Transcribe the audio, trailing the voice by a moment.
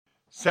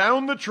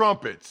Sound the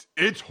trumpets.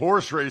 It's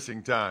horse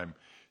racing time.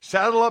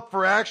 Saddle up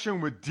for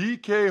action with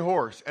DK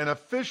Horse, an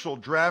official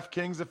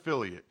DraftKings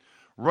affiliate.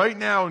 Right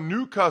now,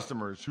 new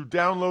customers who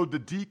download the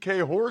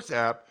DK Horse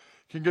app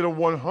can get a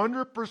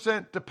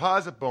 100%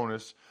 deposit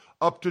bonus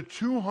up to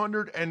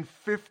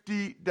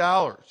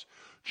 $250.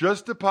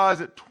 Just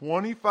deposit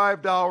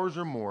 $25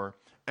 or more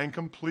and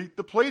complete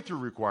the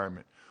playthrough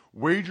requirement.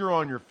 Wager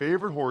on your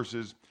favorite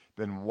horses,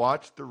 then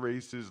watch the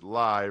races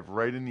live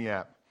right in the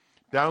app.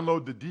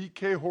 Download the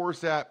DK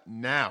Horse app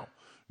now.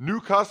 New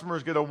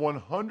customers get a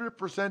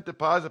 100%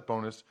 deposit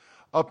bonus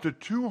up to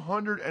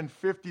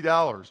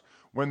 $250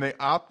 when they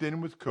opt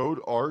in with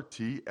code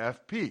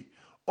RTFP.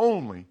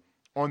 Only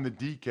on the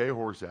DK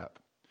Horse app.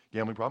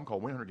 Gambling problem? Call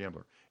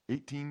 1-800-GAMBLER.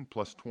 18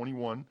 plus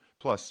 21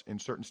 plus in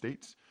certain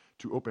states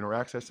to open or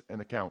access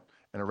an account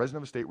and a resident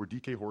of a state where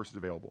DK Horse is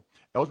available.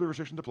 Eligibility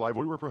restrictions apply.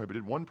 Void where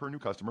prohibited. One per new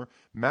customer.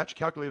 Match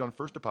calculated on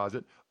first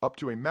deposit up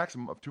to a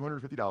maximum of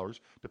 $250.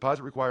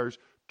 Deposit requires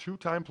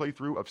 2-time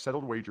playthrough of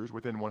settled wagers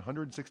within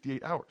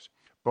 168 hours.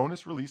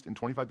 Bonus released in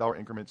 $25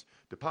 increments.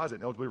 Deposit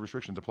and eligibility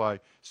restrictions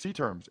apply. See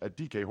terms at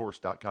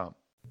dkhorse.com.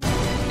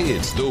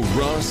 It's the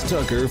Ross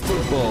Tucker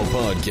Football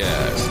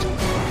Podcast.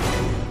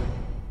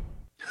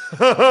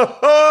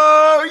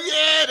 Oh,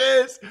 yeah, it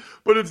is.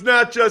 But it's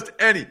not just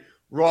any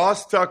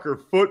Ross Tucker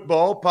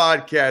Football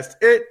Podcast.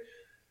 It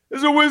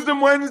is a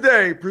Wisdom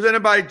Wednesday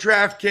presented by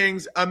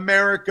DraftKings,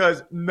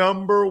 America's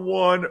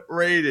 #1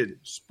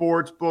 rated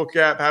sportsbook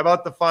app. How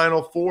about the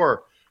Final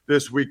Four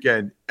this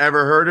weekend?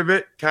 Ever heard of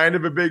it? Kind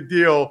of a big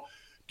deal.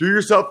 Do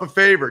yourself a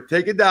favor.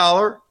 Take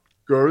 $1,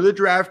 go to the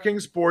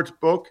DraftKings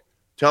Sportsbook,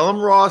 tell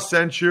them Ross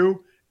sent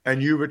you,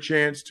 and you have a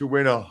chance to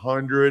win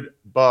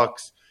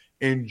 $100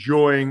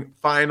 enjoying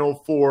Final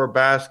Four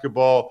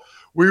basketball.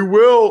 We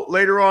will,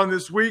 later on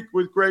this week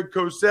with Greg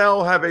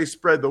Cosell, have a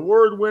Spread the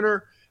Word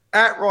winner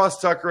at Ross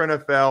Tucker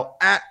NFL,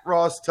 at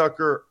Ross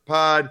Tucker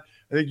Pod.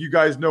 I think you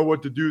guys know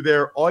what to do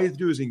there. All you have to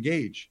do is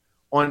engage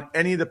on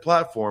any of the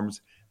platforms,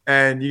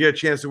 and you get a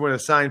chance to win a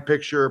signed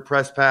picture,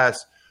 press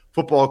pass,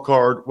 football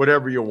card,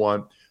 whatever you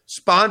want.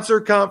 Sponsor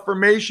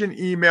confirmation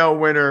email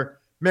winner.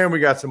 Man, we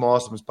got some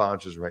awesome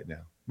sponsors right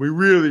now. We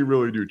really,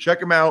 really do. Check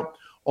them out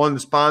on the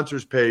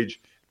sponsors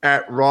page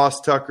at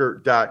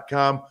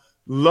rosstucker.com.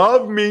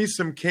 Love me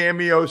some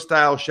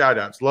cameo-style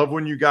shout-outs. Love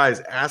when you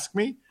guys ask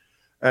me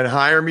and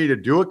hire me to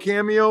do a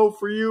cameo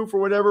for you for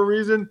whatever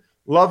reason.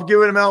 Love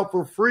giving them out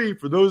for free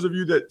for those of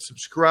you that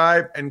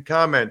subscribe and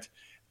comment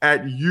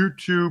at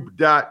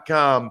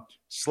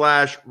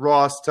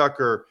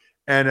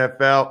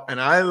youtube.com/RossTuckerNFL.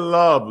 And I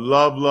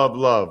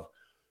love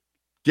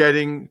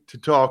getting to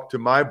talk to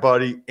my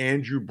buddy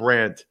Andrew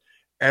Brandt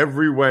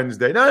every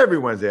Wednesday. Not every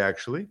Wednesday,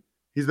 actually.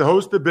 He's the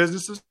host of the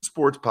Business of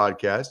Sports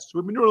podcast. So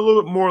we've been doing a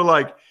little bit more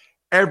like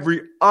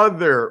every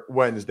other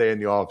Wednesday in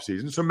the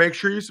offseason. So make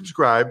sure you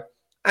subscribe.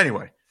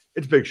 Anyway,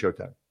 it's Big Show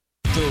time.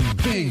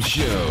 The Big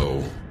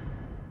Show.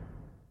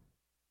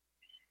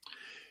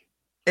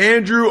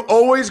 Andrew,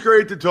 always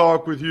great to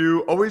talk with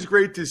you. Always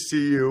great to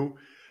see you.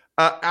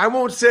 I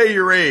won't say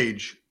your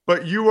age,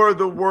 but you are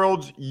the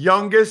world's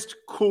youngest,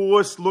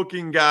 coolest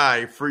looking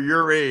guy for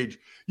your age.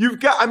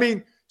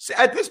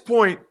 At this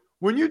point,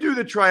 when you do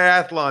the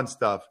triathlon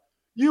stuff,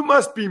 you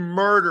must be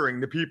murdering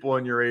the people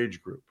in your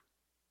age group.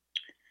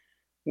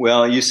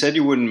 Well, you said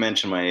you wouldn't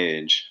mention my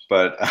age,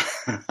 but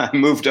I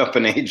moved up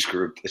an age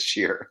group this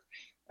year,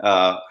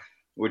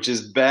 which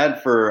is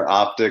bad for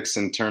optics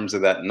in terms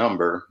of that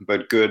number,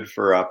 but good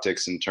for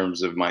optics in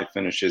terms of my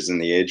finishes in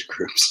the age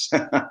groups.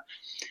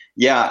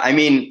 Yeah, I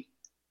mean,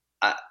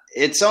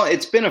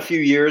 it's been a few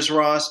years,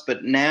 Ross,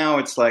 but now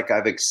it's like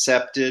I've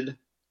accepted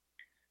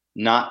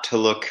not to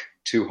look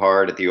too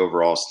hard at the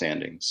overall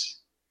standings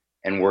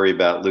and worry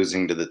about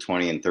losing to the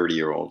 20 and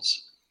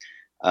 30-year-olds.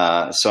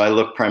 So I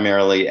look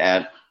primarily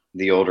at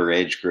the older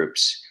age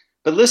groups.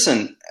 But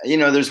listen,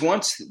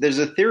 there's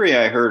a theory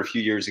I heard a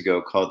few years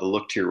ago called the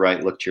look to your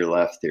right, look to your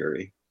left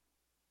theory.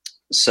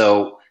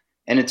 So,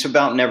 and it's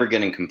about never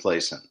getting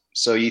complacent.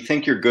 So you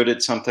think you're good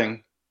at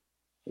something,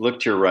 look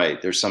to your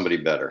right, there's somebody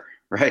better,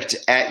 right?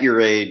 At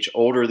your age,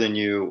 older than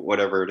you,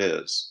 whatever it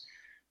is.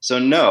 So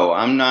no,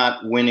 I'm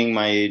not winning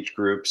my age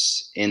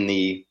groups in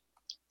the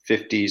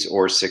 50s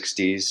or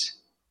 60s,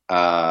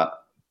 but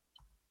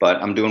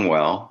I'm doing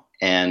well.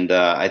 And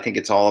I think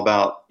it's all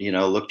about,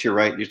 look to your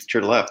right, look to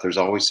your left. There's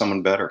always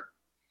someone better.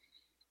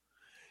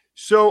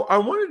 So I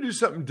want to do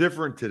something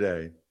different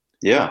today.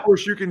 Yeah. Of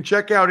course, you can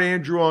check out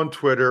Andrew on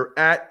Twitter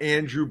at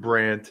Andrew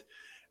Brandt,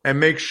 and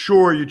make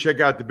sure you check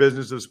out the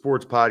Business of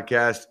Sports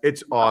podcast.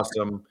 It's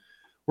awesome.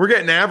 We're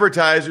getting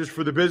advertisers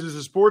for the Business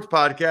of Sports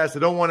podcast that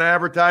don't want to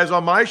advertise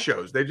on my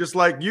shows. They just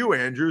like you,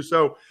 Andrew.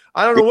 So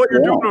I don't know what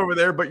you're doing over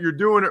there, but you're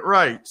doing it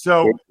right.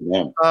 So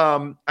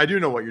I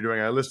do know what you're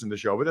doing. I listen to the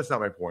show, but that's not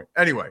my point.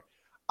 Anyway,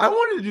 I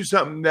wanted to do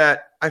something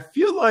that I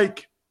feel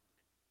like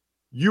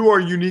you are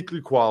uniquely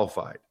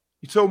qualified.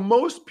 So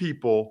most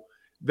people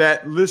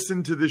that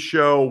listen to the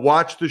show,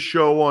 watch the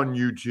show on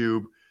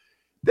YouTube,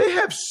 they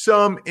have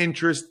some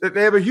interest,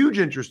 they have a huge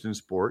interest in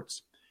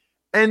sports.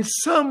 And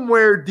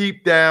somewhere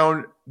deep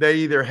down, they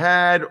either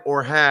had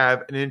or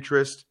have an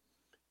interest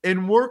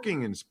in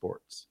working in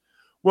sports.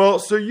 Well,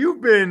 so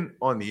you've been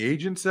on the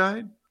agent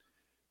side,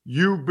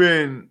 you've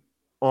been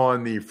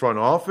on the front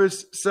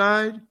office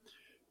side,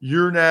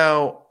 you're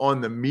now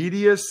on the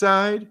media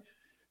side.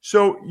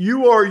 So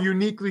you are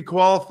uniquely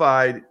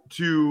qualified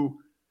to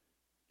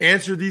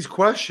answer these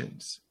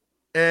questions.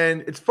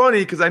 And it's funny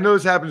because I know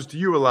this happens to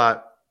you a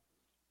lot.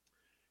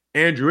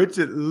 Andrew, it's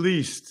at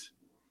least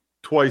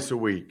twice a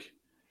week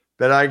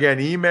that I get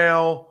an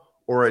email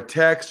or a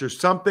text or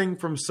something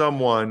from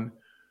someone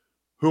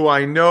who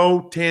I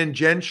know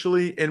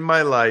tangentially in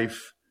my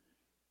life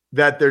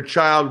that their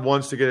child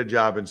wants to get a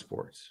job in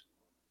sports.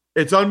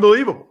 It's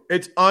unbelievable.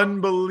 It's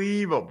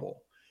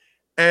unbelievable.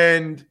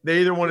 And they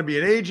either want to be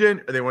an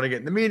agent or they want to get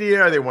in the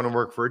media or they want to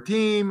work for a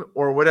team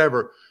or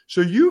whatever.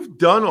 So you've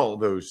done all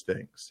those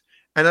things.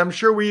 And I'm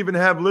sure we even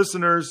have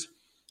listeners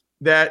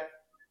that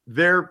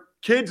their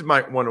kids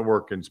might want to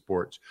work in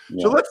sports.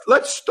 Yeah. So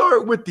let's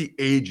start with the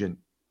agent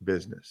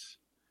business.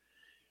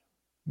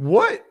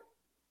 What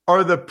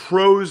are the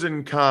pros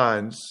and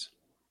cons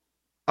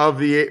of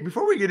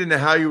before we get into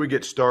how you would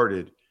get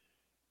started,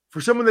 for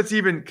someone that's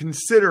even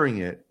considering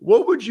it,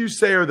 what would you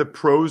say are the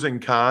pros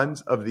and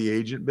cons of the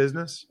agent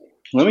business?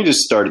 Let me just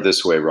start it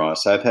this way,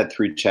 Ross. I've had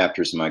 3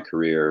 chapters in my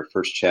career.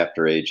 First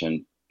chapter,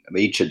 agent,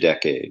 each a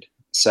decade.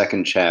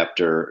 Second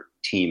chapter,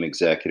 team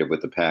executive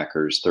with the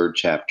Packers. Third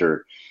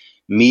chapter,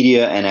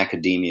 media and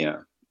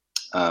academia.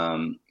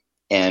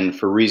 And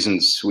for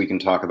reasons we can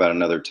talk about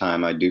another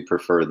time, I do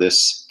prefer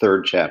this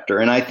third chapter.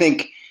 And I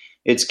think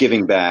it's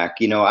giving back.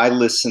 You know, I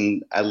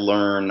listen, I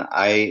learn.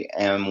 I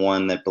am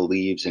one that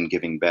believes in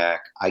giving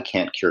back. I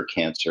can't cure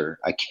cancer.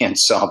 I can't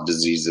solve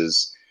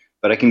diseases,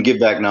 but I can give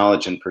back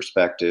knowledge and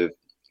perspective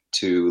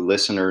to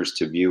listeners,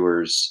 to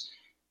viewers,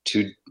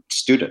 to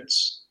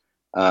students.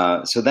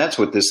 So that's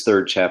what this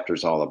third chapter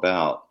is all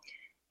about.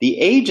 The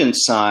agent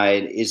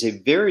side is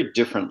a very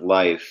different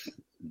life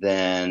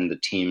than the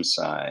team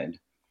side.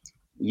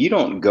 You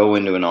don't go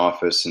into an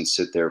office and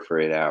sit there for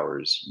 8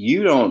 hours.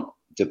 You don't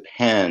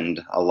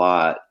depend a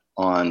lot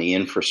on the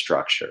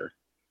infrastructure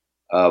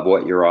of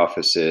what your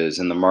office is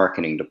and the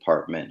marketing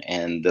department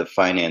and the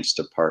finance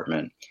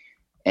department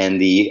and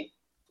the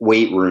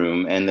weight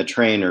room and the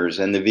trainers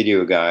and the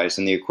video guys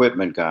and the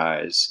equipment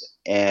guys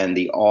and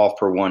the all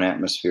for one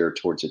atmosphere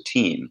towards a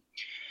team.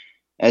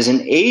 As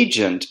an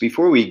agent,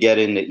 before we get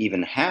into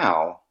even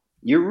how,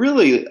 you're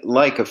really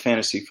like a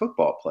fantasy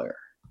football player,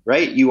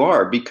 right? You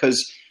are,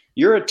 because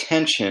your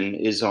attention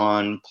is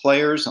on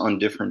players on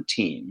different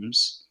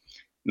teams,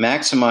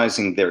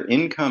 maximizing their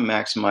income,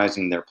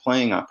 maximizing their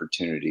playing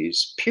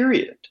opportunities,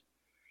 period.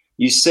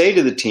 You say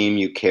to the team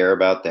you care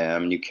about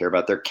them, and you care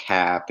about their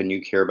cap, and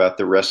you care about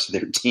the rest of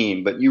their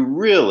team, but you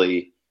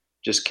really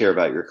just care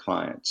about your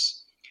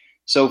clients.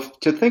 So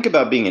to think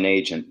about being an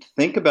agent,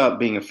 think about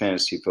being a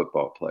fantasy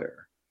football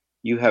player.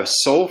 You have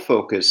sole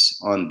focus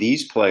on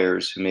these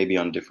players who may be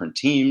on different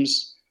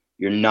teams.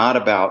 You're not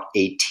about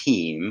a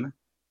team.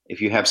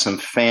 If you have some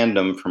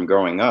fandom from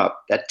growing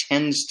up, that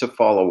tends to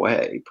fall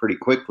away pretty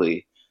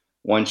quickly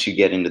once you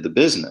get into the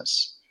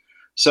business.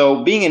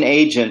 So being an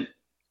agent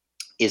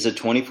is a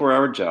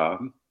 24-hour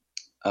job.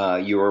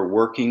 You are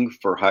working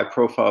for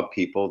high-profile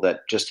people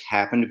that just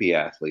happen to be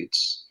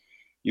athletes.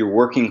 You're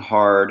working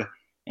hard.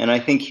 And I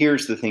think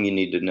here's the thing you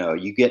need to know.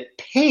 You get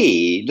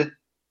paid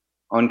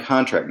on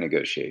contract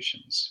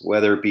negotiations,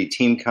 whether it be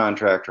team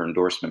contract or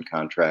endorsement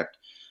contract,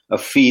 a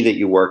fee that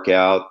you work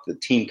out. The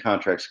team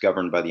contract's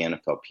governed by the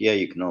NFLPA.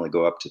 You can only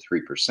go up to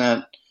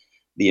 3%.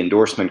 The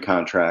endorsement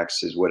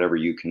contracts is whatever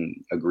you can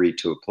agree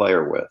to a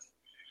player with.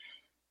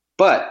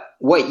 But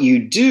what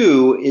you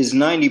do is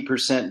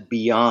 90%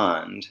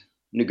 beyond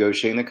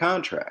negotiating the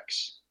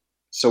contracts.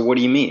 So what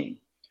do you mean?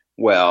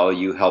 Well,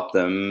 you help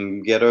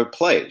them get a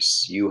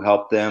place. You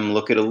help them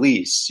look at a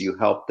lease. You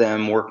help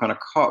them work on a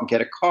car, get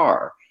a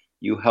car.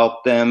 You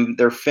help them,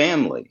 their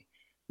family.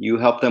 You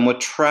help them with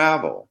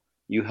travel.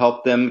 You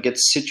help them get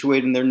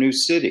situated in their new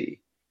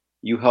city.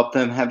 You help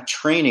them have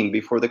training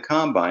before the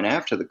combine,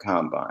 after the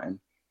combine.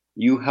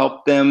 You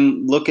help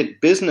them look at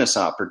business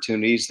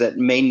opportunities that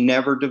may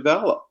never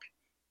develop.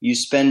 You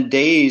spend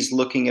days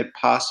looking at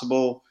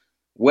possible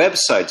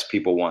websites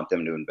people want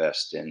them to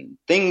invest in,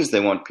 things they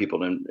want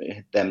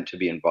them to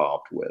be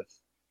involved with.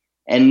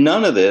 And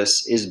none of this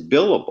is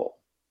billable.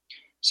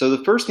 So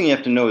the first thing you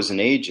have to know as an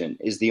agent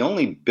is the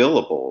only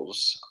billables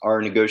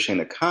are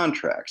negotiating the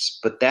contracts,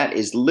 but that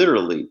is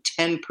literally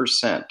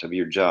 10% of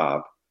your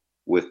job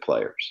with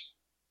players.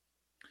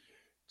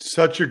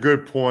 Such a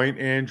good point,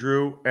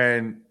 Andrew.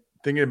 And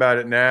thinking about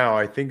it now,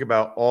 I think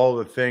about all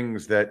the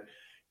things that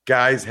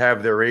guys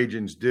have their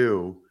agents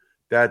do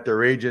that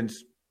their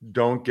agents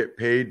don't get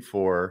paid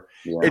for.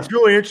 Yeah. It's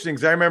really interesting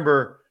because I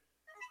remember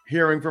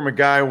hearing from a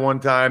guy one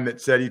time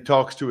that said he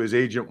talks to his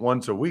agent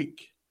once a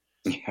week.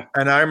 Yeah.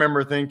 And I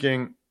remember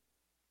thinking,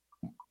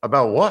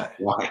 about what?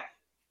 Why?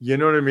 You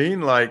know what I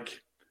mean?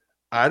 Like,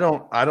 I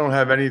don't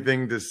have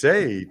anything to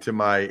say to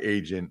my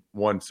agent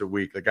once a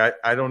week. Like,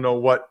 I don't know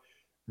what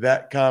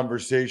that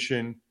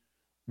conversation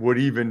would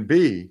even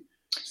be.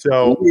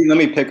 So let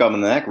me pick up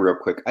on that real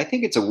quick. I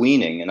think it's a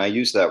weaning, and I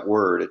use that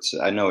word.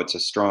 I know it's a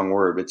strong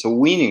word, but it's a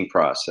weaning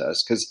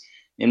process, because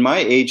in my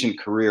agent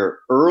career,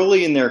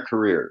 early in their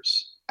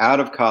careers, out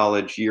of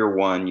college, year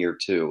 1, year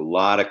 2, a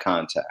lot of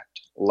contact.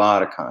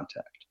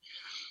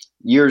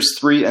 Years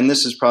 3, and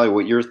this is probably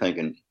what you're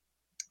thinking,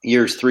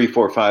 years 3,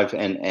 4, 5,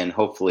 and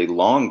hopefully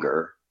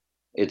longer,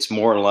 it's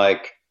more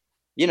like,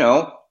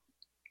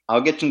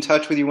 I'll get in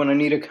touch with you when I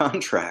need a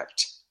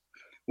contract,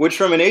 which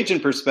from an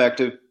agent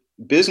perspective,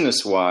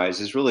 business-wise,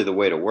 is really the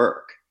way to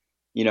work.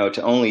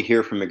 To only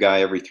hear from a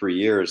guy every 3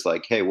 years,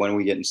 like, hey, when are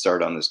we getting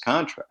started on this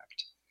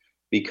contract?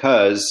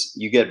 Because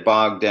you get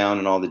bogged down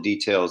in all the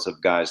details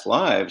of guys'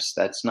 lives.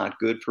 That's not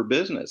good for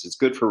business. It's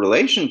good for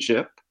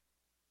relationship,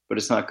 but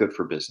it's not good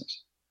for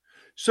business.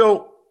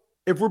 So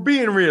if we're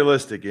being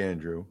realistic,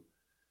 Andrew,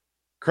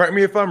 correct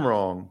me if I'm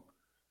wrong,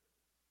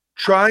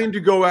 trying to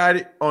go at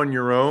it on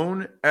your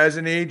own as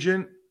an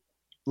agent,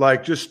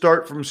 like just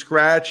start from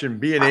scratch and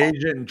be an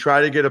agent and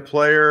try to get a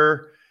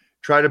player,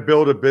 try to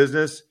build a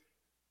business,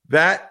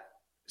 that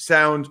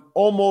sounds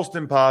almost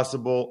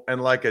impossible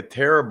and like a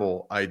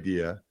terrible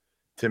idea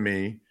to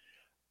me.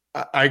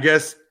 I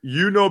guess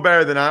you know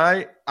better than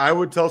I. I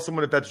would tell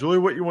someone, if that's really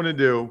what you want to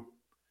do,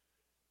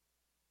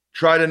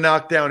 try to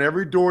knock down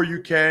every door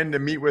you can to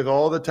meet with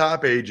all the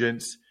top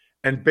agents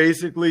and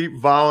basically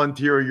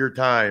volunteer your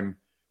time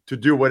to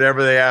do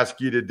whatever they ask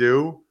you to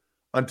do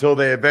until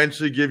they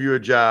eventually give you a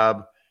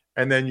job,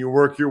 and then you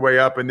work your way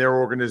up in their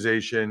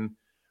organization.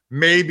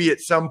 Maybe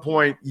at some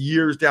point,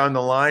 years down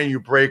the line,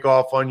 you break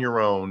off on your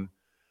own.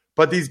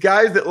 But these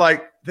guys that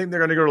think they're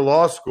going to go to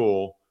law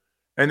school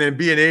and then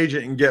be an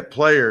agent and get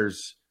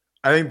players,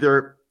 I think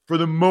they're, for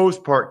the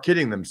most part,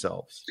 kidding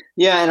themselves.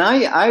 Yeah, and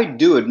I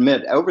do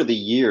admit, over the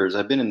years,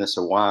 I've been in this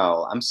a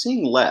while, I'm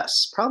seeing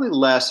probably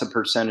less a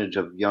percentage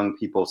of young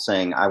people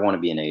saying, I want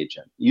to be an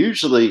agent.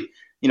 Usually,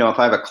 if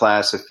I have a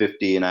class of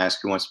 50 and I ask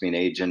who wants to be an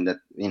agent,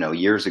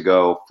 years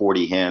ago,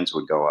 40 hands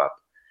would go up.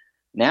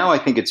 Now I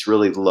think it's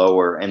really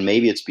lower, and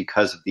maybe it's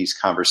because of these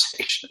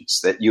conversations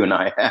that you and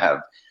I have.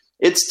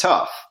 It's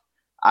tough.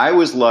 I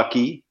was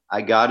lucky.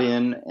 I got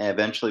in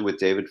eventually with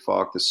David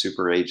Falk, the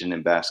super agent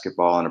in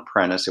basketball, an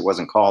apprentice. It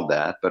wasn't called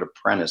that, but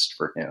apprenticed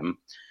for him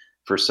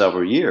for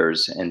several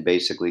years and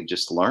basically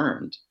just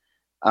learned.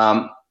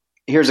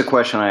 Here's a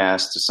question I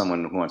asked to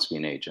someone who wants to be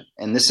an agent.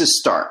 And this is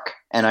stark,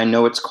 and I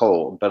know it's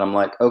cold, but I'm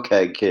like,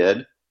 okay,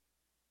 kid,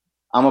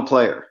 I'm a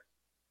player.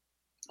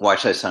 Why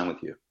should I sign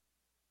with you?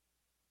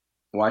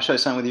 Why should I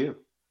sign with you?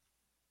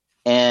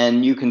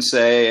 And you can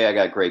say, I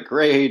got great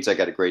grades, I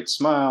got a great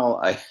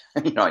smile,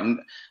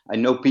 I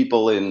know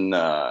people in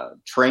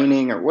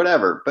training or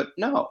whatever, but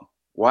no.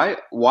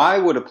 Why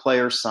would a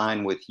player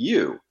sign with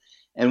you?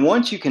 And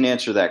once you can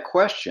answer that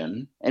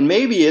question, and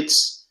maybe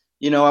it's,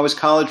 I was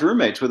college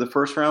roommates with a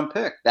first-round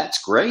pick.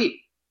 That's great.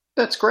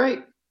 That's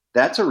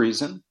a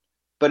reason.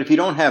 But if you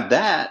don't have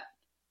that,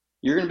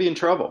 you're going to be in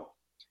trouble.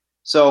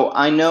 So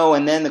I know,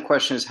 and then the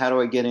question is, how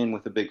do I get in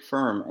with a big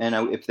firm? And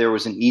if there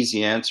was an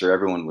easy answer,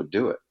 everyone would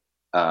do it.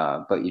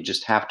 But you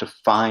just have to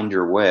find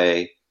your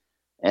way.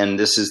 And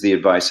this is the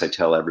advice I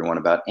tell everyone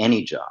about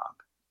any job,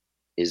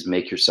 is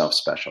make yourself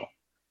special.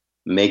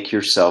 Make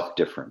yourself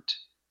different.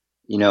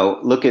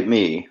 Look at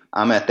me.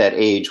 I'm at that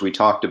age we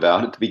talked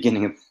about at the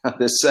beginning of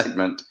this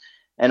segment,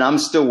 and I'm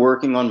still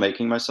working on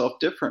making myself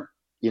different,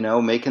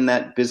 making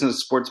that business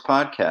sports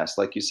podcast,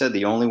 like you said,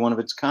 the only one of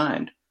its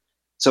kind.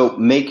 So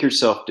make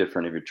yourself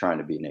different if you're trying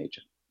to be an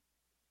agent.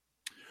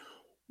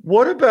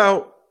 What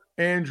about,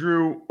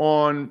 Andrew,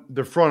 on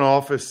the front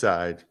office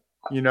side,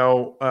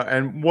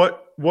 and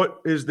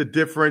what is the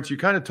difference? You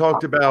kind of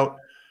talked about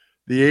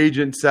the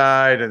agent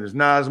side, and there's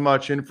not as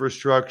much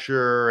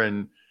infrastructure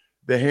and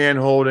the hand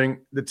holding.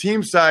 The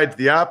team side's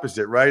the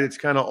opposite, right? It's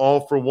kind of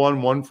all for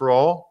one for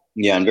all.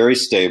 Yeah, and very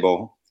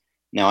stable.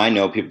 Now, I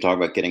know people talk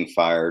about getting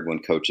fired when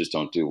coaches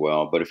don't do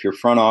well, but if you're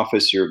front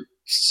office, you're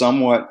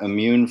somewhat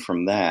immune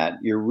from that.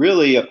 You're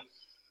really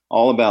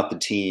all about the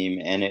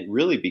team, and it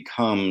really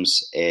becomes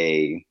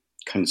a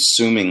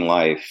consuming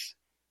life,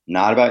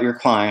 not about your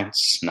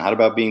clients, not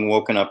about being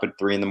woken up at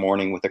 3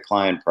 a.m. with a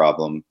client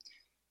problem,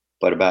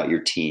 but about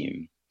your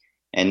team.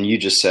 And you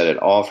just said it,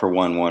 all for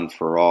one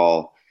for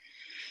all.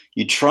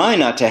 You try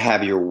not to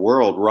have your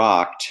world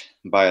rocked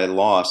by a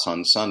loss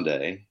on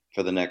Sunday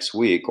for the next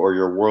week, or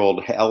your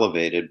world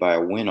elevated by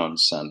a win on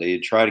Sunday.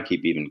 You try to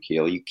keep even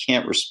keel. You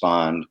can't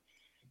respond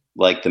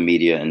like the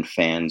media and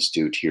fans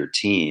do to your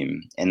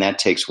team. And that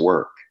takes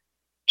work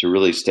to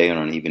really stay on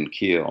an even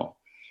keel.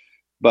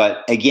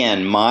 But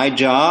again, my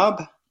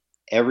job,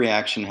 every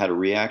action had a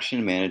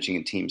reaction, managing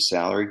a team's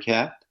salary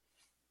cap.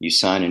 You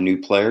sign a new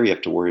player, you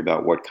have to worry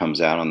about what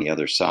comes out on the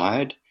other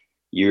side.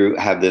 You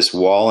have this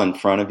wall in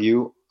front of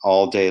you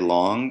all day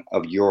long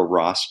of your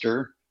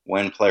roster,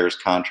 when players'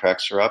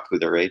 contracts are up, who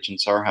their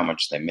agents are, how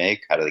much they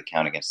make, how do they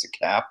count against the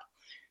cap.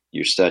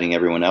 You're studying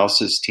everyone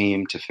else's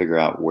team to figure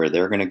out where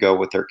they're going to go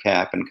with their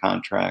cap and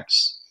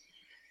contracts.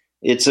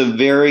 It's a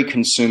very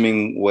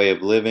consuming way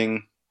of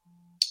living,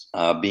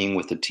 being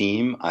with the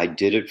team. I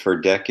did it for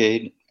a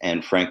decade,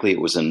 And frankly,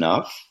 it was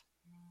enough.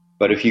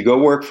 But if you go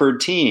work for a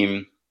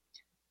team,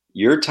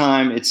 your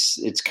time,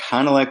 it's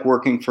kind of like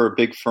working for a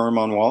big firm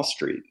on Wall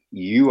Street.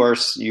 You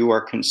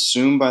are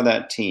consumed by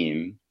that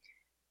team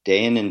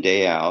day in and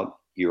day out.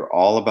 You're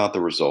all about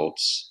the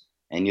results,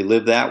 and you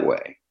live that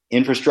way.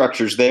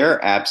 Infrastructure's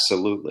there,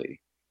 absolutely.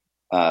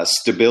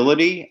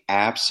 Stability,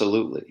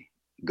 absolutely.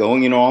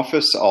 Going in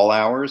office all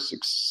hours,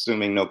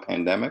 assuming no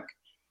pandemic,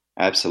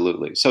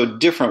 absolutely. So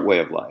different way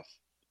of life.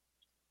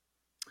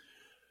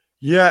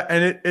 Yeah,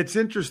 and it's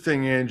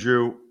interesting,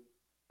 Andrew.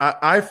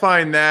 I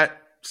find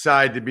that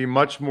side to be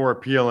much more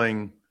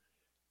appealing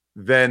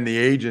than the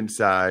agent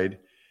side.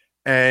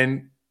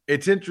 And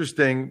it's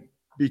interesting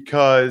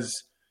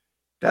because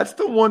that's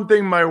the one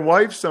thing my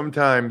wife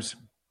sometimes,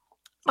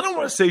 I don't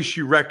want to say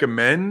she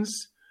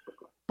recommends,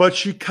 but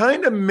she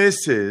kind of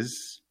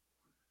misses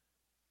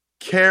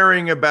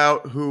caring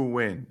about who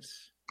wins.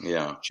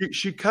 Yeah.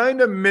 She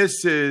kind of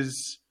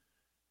misses,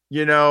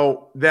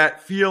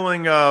 that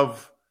feeling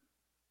of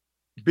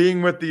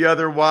being with the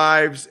other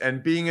wives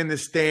and being in the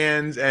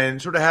stands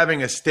and sort of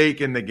having a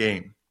stake in the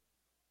game.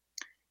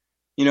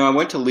 I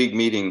went to league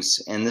meetings,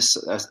 and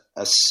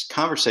a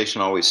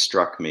conversation always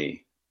struck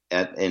me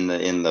in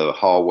the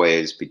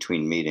hallways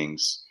between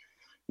meetings,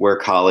 where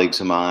colleagues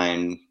of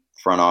mine,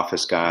 front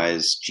office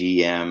guys,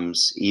 GMs,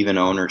 even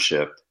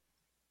ownership,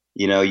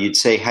 you'd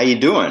say, "How you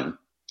doing?"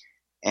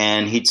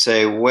 And he'd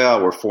say,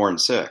 "Well, we're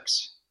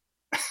 4-6."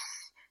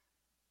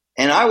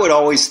 And I would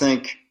always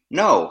think,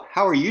 "No,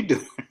 how are you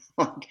doing?"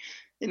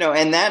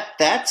 And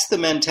that's the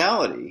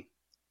mentality.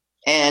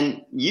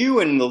 And you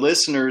and the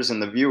listeners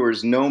and the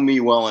viewers know me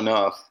well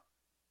enough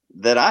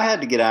that I had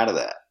to get out of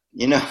that.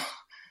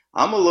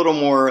 I'm a little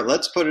more,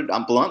 let's put it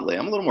bluntly,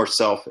 I'm a little more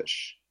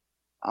selfish.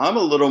 I'm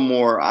a little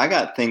more, I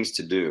got things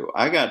to do.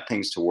 I got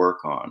things to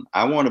work on.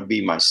 I want to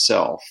be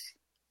myself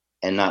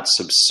and not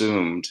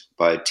subsumed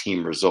by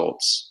team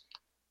results.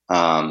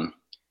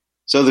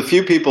 So the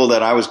few people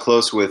that I was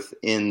close with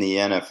in the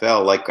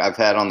NFL, like I've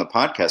had on the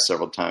podcast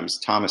several times,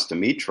 Thomas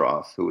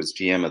Dimitroff, who was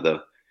GM of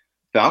the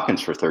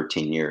Falcons for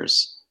 13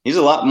 years. He's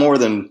a lot more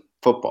than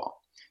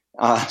football.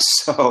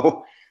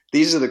 So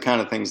these are the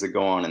kind of things that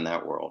go on in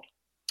that world.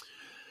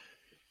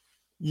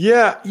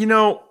 Yeah,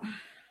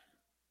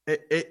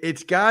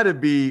 it's got to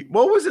be.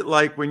 What was it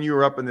like when you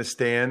were up in the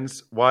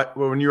stands?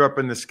 When you were up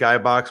in the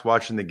skybox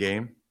watching the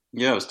game?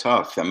 Yeah, it was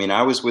tough. I mean,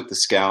 I was with the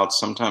scouts,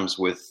 sometimes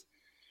with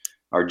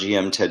our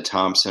GM Ted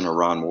Thompson or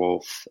Ron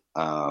Wolf.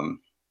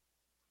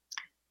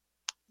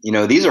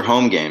 These are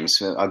home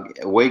games.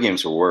 Away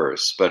games were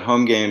worse, but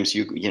home games,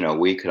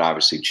 we could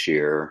obviously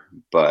cheer,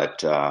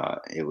 but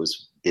it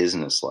was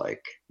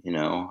business-like.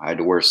 I had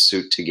to wear a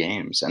suit to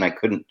games, and I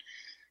couldn't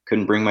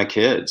bring my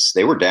kids.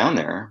 They were down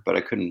there, but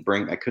I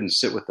couldn't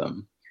sit with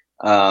them.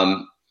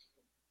 On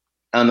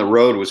the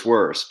road was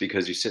worse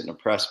because you sit in a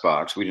press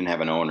box. We didn't have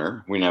an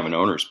owner. We didn't have an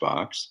owner's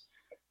box.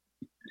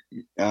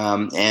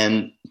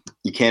 And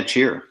you can't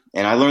cheer.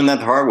 And I learned that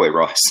the hard way,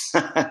 Ross.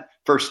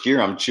 First year,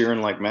 I'm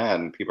cheering like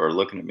mad, and people are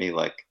looking at me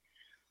like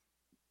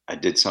I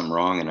did something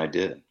wrong, and I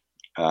did.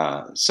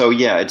 So,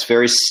 yeah, it's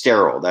very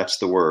sterile. That's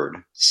the word.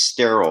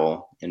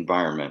 Sterile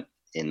environment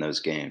in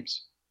those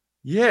games.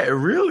 Yeah, it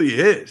really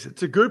is.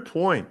 It's a good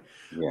point.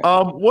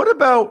 Yeah. What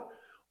about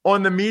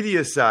on the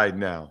media side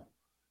now?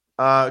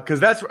 Because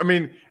that's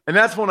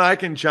one I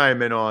can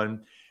chime in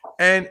on.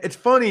 And it's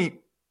funny.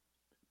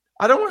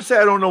 I don't want to say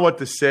I don't know what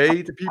to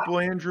say to people,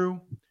 Andrew,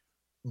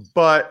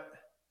 but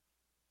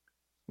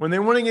when they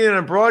want to get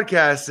into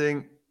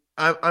broadcasting,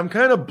 I'm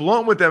kind of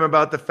blunt with them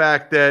about the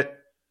fact that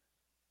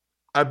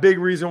a big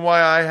reason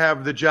why I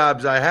have the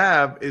jobs I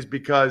have is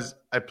because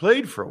I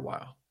played for a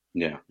while.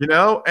 Yeah.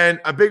 And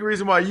a big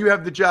reason why you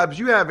have the jobs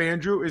you have,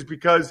 Andrew, is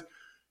because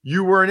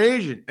you were an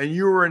agent and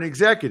you were an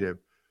executive.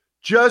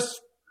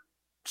 Just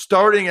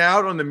starting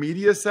out on the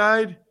media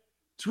side,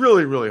 it's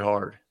really, really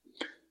hard.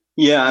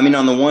 Yeah, I mean,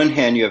 on the one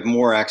hand, you have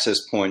more access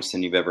points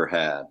than you've ever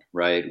had,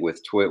 right? With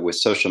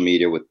social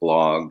media, with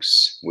blogs,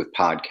 with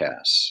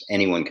podcasts.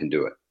 Anyone can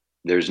do it.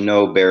 There's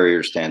no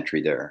barriers to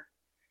entry there.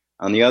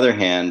 On the other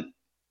hand,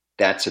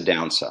 that's a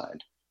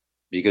downside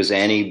because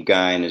any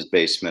guy in his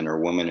basement or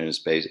woman in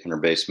her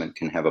basement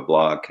can have a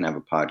blog, can have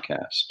a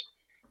podcast.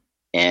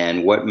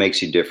 And what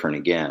makes you different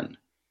again?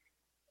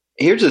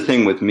 Here's the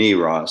thing with me,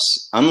 Ross.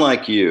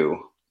 Unlike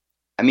you,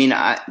 I mean,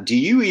 do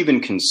you even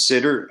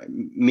consider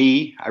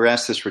me, I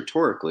ask this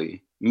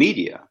rhetorically,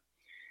 media?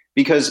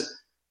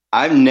 Because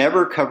I've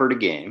never covered a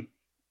game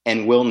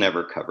and will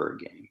never cover a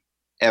game,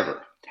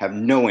 ever. Have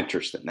no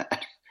interest in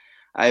that.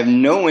 I have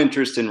no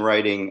interest in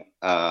writing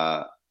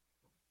a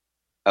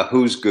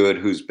who's good,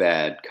 who's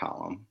bad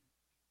column,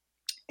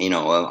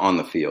 on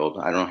the field.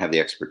 I don't have the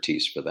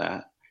expertise for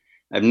that.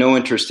 I have no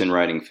interest in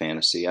writing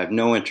fantasy. I have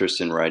no interest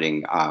in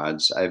writing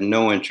odds. I have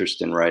no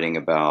interest in writing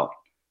about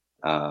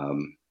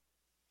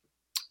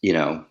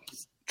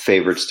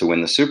favorites to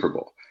win the Super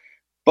Bowl.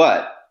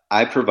 But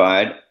I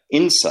provide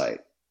insight.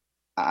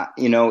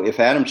 If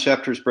Adam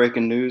Schefter's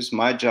breaking news,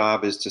 my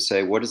job is to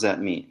say, what does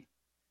that mean?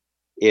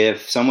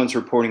 If someone's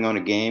reporting on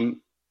a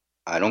game,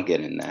 I don't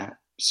get in that.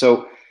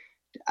 So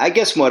I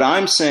guess what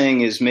I'm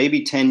saying is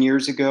maybe 10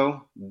 years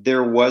ago,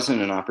 there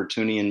wasn't an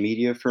opportunity in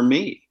media for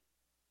me.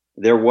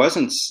 There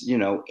wasn't,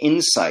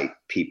 insight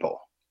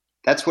people.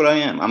 That's what I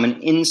am. I'm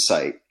an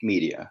insight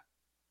media.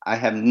 I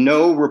have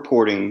no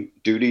reporting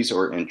duties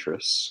or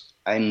interests.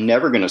 I'm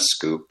never going to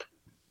scoop.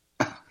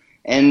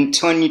 And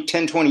 10,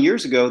 20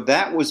 years ago,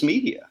 that was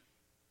media,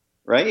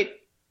 right?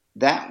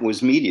 That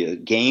was media,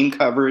 game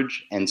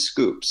coverage and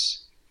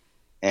scoops.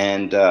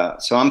 And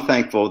so I'm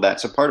thankful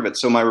that's a part of it.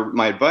 So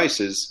my advice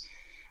is,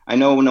 I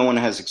know no one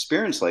has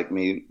experience like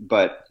me,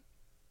 but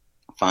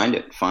find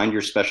it. Find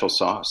your special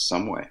sauce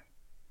some way.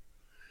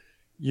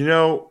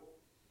 You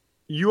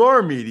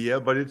are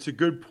media, but it's a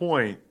good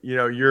point.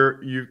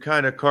 You've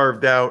kind of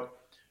carved out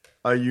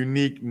a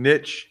unique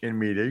niche in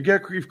media.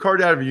 You've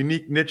carved out a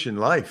unique niche in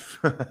life.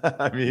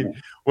 I mean,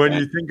 when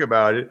you think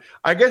about it,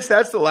 I guess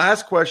that's the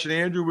last question,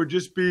 Andrew, would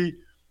just be,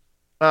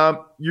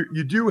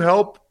 you do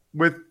help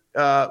with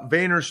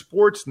Vayner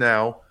Sports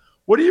now.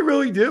 What do you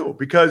really do?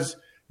 Because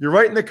you're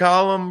writing the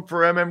column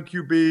for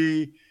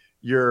MMQB,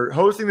 you're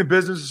hosting the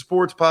Business of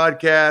Sports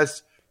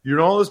podcast, you're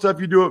doing all the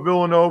stuff you do at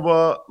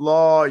Villanova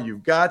Law,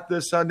 you've got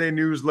the Sunday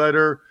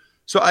newsletter.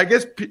 So I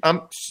guess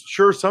I'm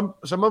sure some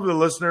of the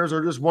listeners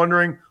are just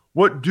wondering,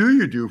 what do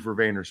you do for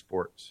Vayner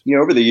Sports?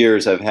 Over the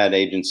years, I've had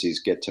agencies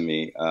get to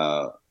me,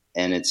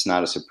 and it's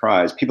not a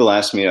surprise. People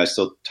ask me, I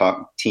still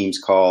talk, teams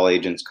call,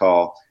 agents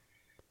call.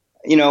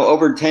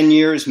 Over 10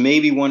 years,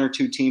 maybe one or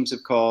two teams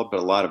have called, but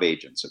a lot of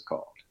agents have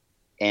called.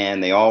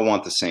 And they all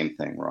want the same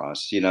thing,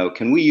 Ross.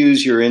 Can we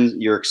use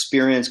your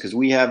experience? Because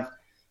we have,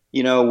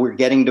 we're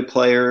getting to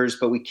players,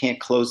 but we can't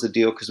close the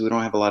deal because we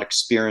don't have a lot of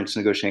experience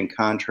negotiating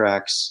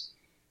contracts.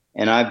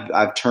 And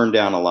I've turned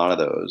down a lot of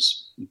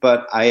those.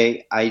 But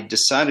I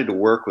decided to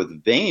work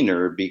with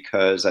Vayner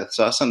because I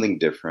saw something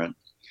different.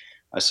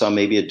 I saw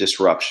maybe a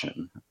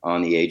disruption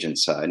on the agent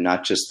side,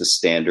 not just the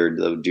standard,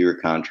 do your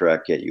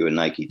contract, get you a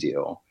Nike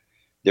deal.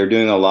 They're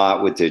doing a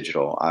lot with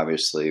digital,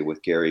 obviously,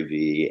 with Gary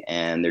Vee,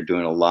 and they're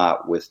doing a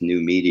lot with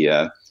new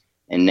media.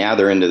 And now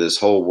they're into this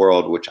whole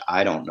world, which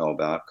I don't know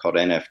about, called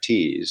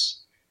NFTs.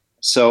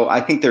 So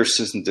I think there's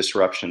some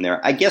disruption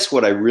there. I guess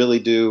what I really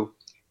do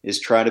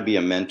is try to be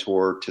a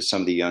mentor to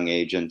some of the young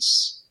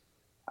agents.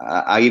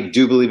 I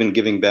do believe in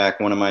giving back.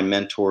 One of my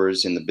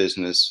mentors in the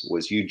business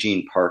was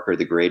Eugene Parker,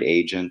 the great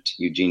agent.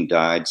 Eugene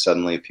died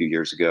suddenly a few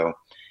years ago.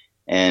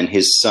 And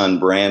his son,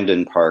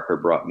 Brandon Parker,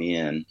 brought me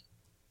in.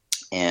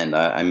 And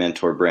I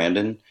mentor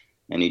Brandon,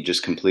 and he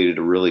just completed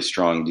a really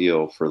strong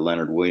deal for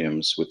Leonard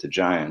Williams with the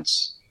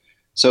Giants.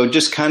 So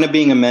just kind of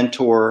being a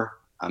mentor.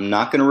 I'm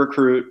not going to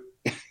recruit.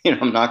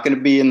 I'm not going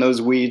to be in those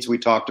weeds we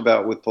talked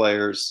about with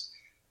players,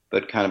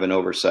 but kind of an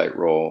oversight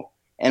role.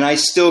 And I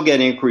still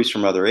get inquiries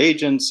from other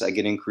agents. I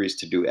get inquiries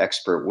to do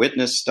expert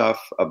witness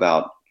stuff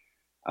about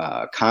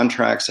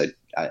contracts.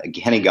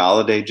 Kenny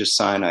Golladay just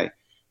signed. I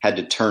had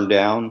to turn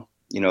down,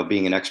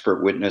 being an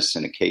expert witness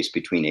in a case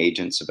between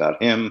agents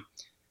about him.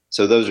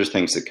 So those are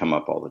things that come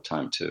up all the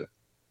time too.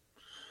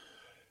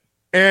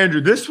 Andrew,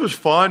 this was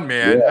fun,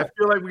 man. Yeah. I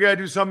feel like we got to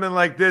do something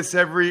like this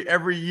every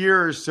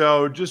year or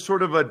so, just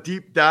sort of a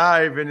deep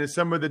dive into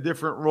some of the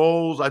different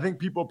roles. I think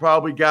people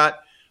probably got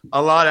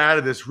a lot out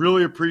of this.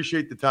 Really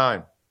appreciate the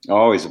time.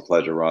 Always a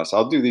pleasure, Ross.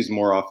 I'll do these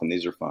more often.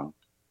 These are fun.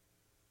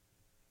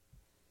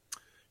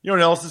 You know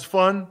what else is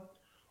fun?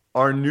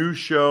 Our new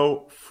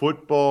show,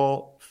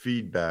 Football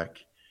Feedback.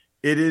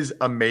 It is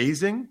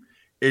amazing.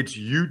 It's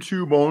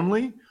YouTube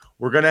only.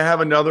 We're going to have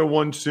another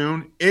one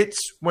soon. It's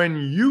when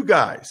you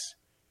guys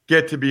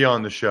get to be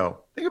on the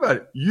show. Think about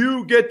it.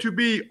 You get to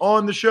be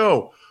on the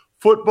show.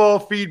 Football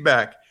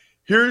Feedback.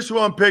 Here's who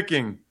I'm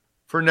picking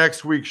for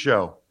next week's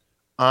show.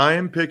 I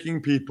am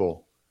picking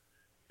people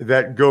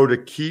that go to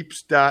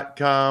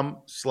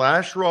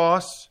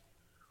keeps.com/Ross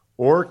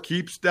or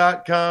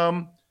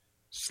keeps.com/any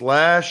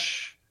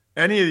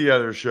of the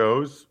other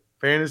shows,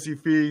 Fantasy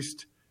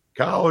Feast,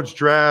 College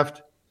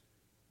Draft.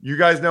 You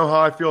guys know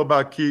how I feel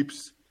about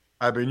Keeps.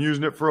 I've been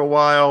using it for a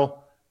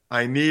while.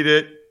 I need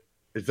it.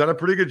 It's done a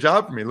pretty good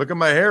job for me. Look at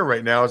my hair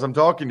right now as I'm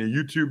talking to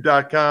you.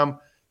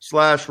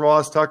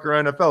 YouTube.com/Ross Tucker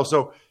NFL.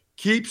 So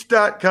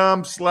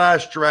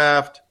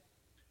keeps.com/draft.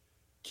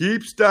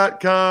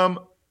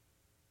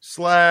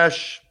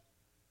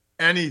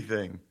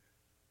 Keeps.com/anything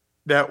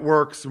that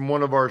works in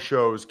one of our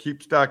shows.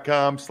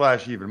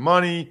 Keeps.com/even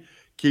money.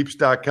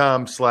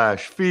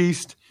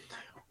 Keeps.com/feast.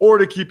 Or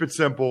to keep it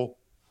simple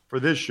for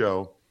this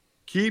show,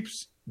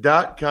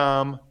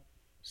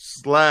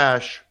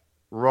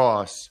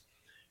 Keeps.com/Ross.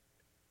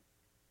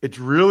 It's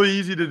really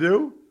easy to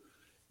do.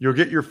 You'll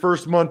get your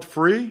first month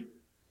free.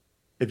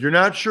 If you're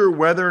not sure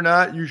whether or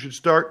not you should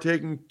start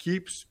taking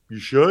Keeps, you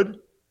should.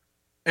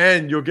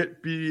 And you'll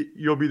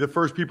be the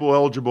first people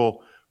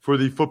eligible for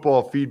the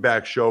Football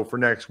Feedback show for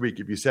next week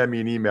if you send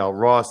me an email,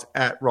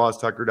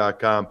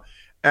 ross@rosstucker.com,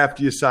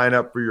 after you sign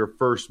up for your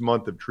first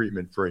month of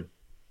treatment free.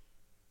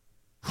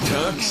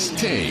 Tuck's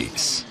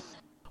Takes.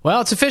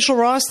 Well, it's official,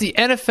 Ross. The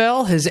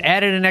NFL has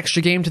added an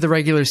extra game to the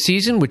regular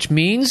season, which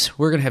means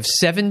we're going to have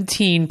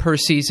 17 per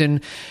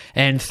season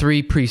and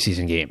 3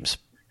 preseason games.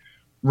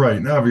 Right.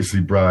 And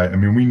obviously, Bri, I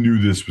mean, we knew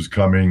this was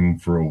coming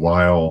for a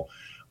while.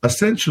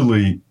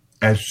 Essentially,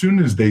 as soon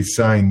as they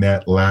signed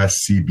that last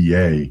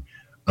CBA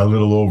a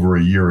little over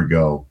a year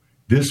ago,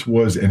 this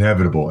was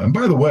inevitable. And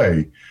by the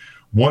way,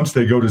 once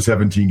they go to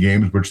 17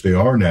 games, which they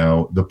are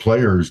now, the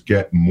players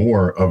get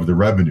more of the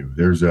revenue.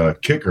 There's a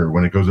kicker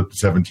when it goes up to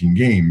 17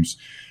 games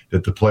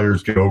that the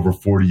players get over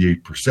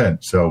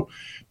 48%. So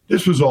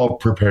this was all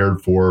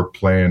prepared for,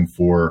 planned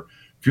for.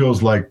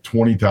 Feels like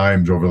 20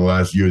 times over the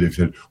last year they've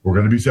said, we're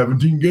going to be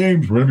 17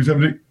 games. We're going to be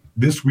 17.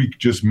 This week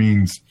just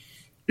means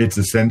it's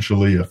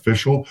essentially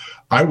official.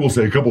 I will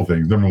say a couple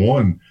things. Number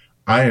one,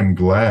 I am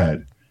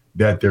glad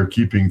that they're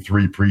keeping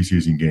 3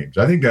 preseason games.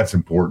 I think that's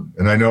important.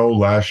 And I know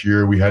last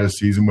year we had a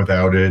season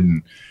without it,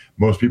 and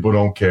most people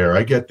don't care.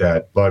 I get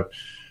that. But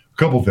a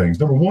couple things.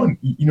 Number one,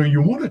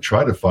 you want to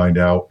try to find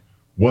out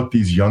what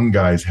these young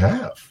guys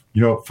have.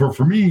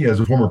 For me as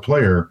a former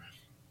player,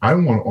 I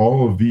want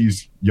all of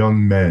these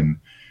young men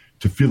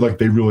to feel like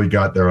they really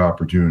got their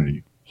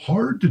opportunity.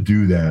 Hard to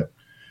do that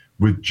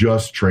with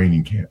just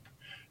training camp.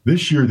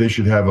 This year, they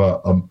should have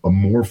a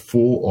more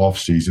full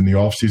offseason. The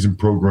offseason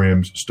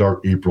programs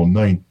start April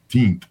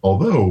 19th,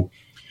 although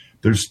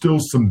there's still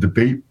some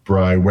debate,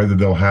 Bri, whether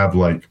they'll have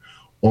like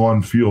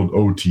on-field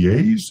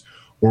OTAs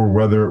or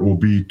whether it will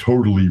be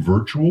totally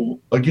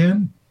virtual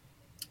again.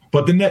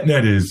 But the net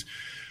is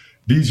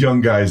these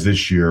young guys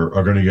this year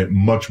are going to get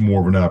much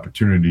more of an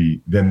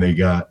opportunity than they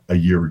got a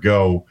year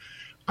ago.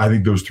 I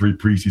think those 3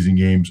 preseason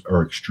games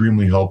are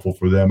extremely helpful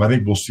for them. I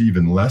think we'll see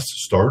even less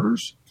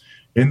starters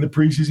in the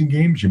preseason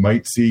games. You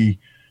might see,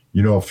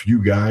 a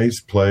few guys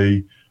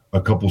play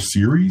a couple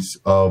series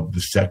of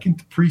the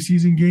second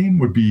preseason game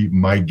would be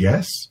my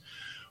guess.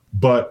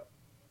 But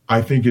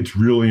I think it's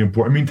really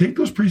important. I mean, take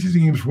those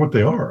preseason games for what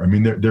they are. I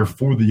mean, they're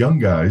for the young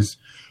guys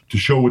to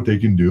show what they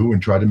can do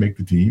and try to make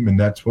the team, and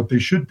that's what they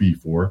should be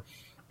for.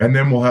 And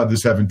then we'll have the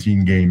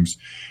 17 games.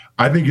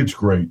 I think it's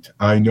great.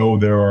 I know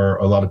there are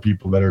a lot of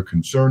people that are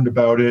concerned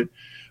about it.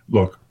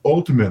 Look,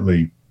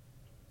 ultimately,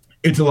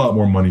 it's a lot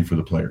more money for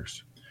the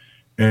players.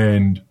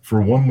 And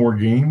for one more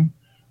game,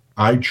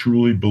 I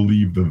truly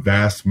believe the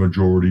vast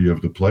majority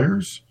of the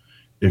players,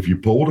 if you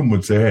polled them,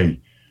 would say,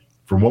 hey,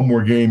 for one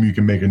more game, you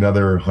can make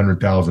another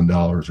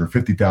 $100,000 or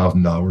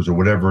 $50,000 or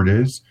whatever it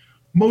is.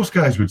 Most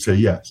guys would say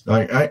yes.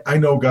 I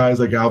know guys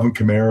like Alvin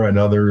Kamara and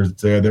others that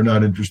say they're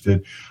not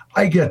interested.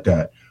 I get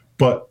that.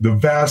 But the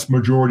vast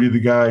majority of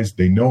the guys,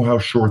 they know how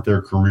short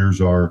their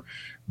careers are.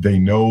 They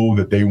know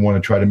that they want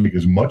to try to make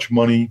as much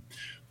money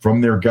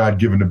from their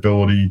God-given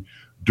ability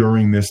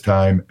during this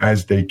time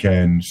as they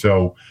can.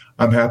 So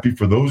I'm happy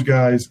for those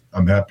guys.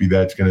 I'm happy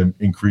that's going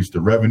to increase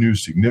the revenue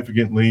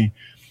significantly.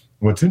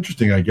 What's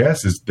interesting, I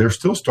guess, is they're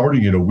still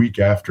starting it a week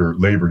after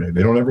Labor Day.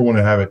 They don't ever want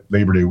to have it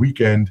Labor Day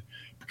weekend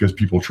because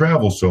people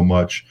travel so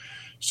much.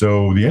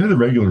 So the end of the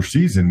regular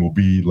season will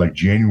be like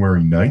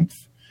January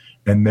 9th.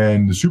 And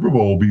then the Super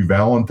Bowl will be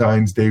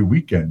Valentine's Day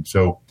weekend.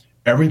 So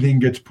everything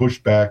gets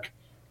pushed back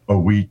a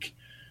week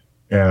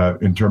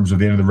in terms of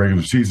the end of the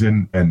regular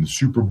season and the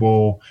Super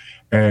Bowl.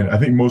 And I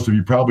think most of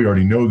you probably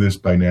already know this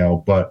by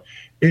now, but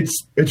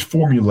it's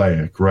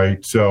formulaic,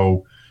 right?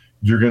 So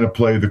you're going to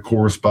play the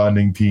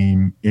corresponding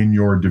team in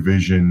your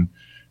division,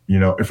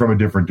 from a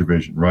different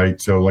division,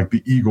 right? So like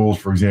the Eagles,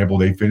 for example,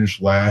 they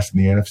finished last in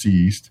the NFC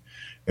East.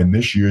 And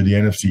this year, the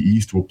NFC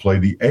East will play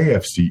the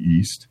AFC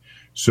East.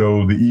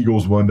 So the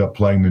Eagles will end up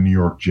playing the New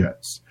York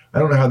Jets. I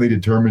don't know how they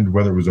determined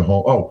whether it was a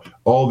home. Oh,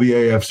 all the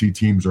AFC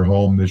teams are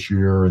home this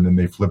year, and then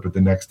they flip it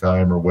the next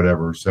time or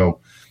whatever. So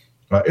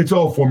it's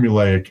all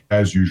formulaic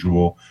as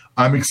usual.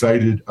 I'm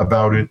excited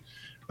about it,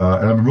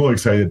 and I'm really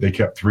excited that they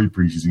kept 3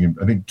 preseason games.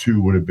 I think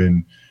 2 would have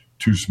been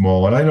too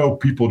small. And I know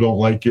people don't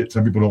like it.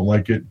 Some people don't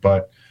like it,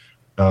 but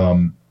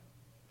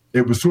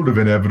it was sort of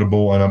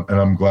inevitable, and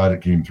I'm glad it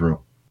came through.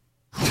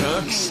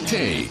 Tux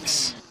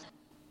Takes.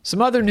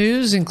 Some other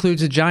news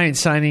includes a Giants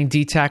signing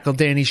D-tackle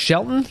Danny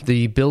Shelton,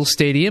 the Bills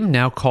Stadium,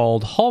 now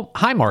called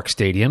Highmark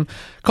Stadium.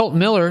 Colton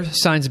Miller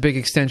signs a big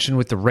extension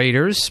with the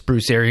Raiders.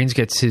 Bruce Arians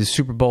gets his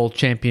Super Bowl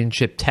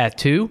championship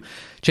tattoo.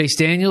 Chase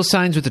Daniels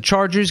signs with the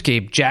Chargers.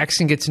 Gabe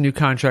Jackson gets a new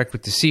contract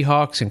with the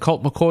Seahawks. And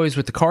Colt McCoy's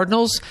with the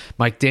Cardinals.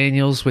 Mike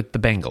Daniels with the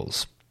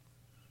Bengals.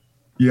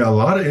 Yeah, a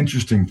lot of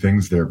interesting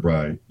things there,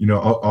 Bri.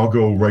 I'll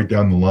go right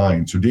down the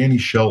line. So Danny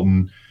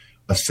Shelton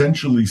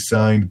essentially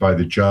signed by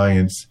the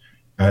Giants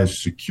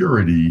as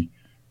security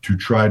to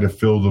try to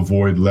fill the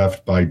void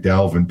left by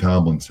Dalvin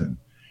Tomlinson.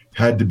 It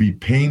had to be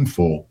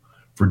painful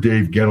for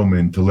Dave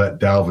Gettleman to let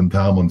Dalvin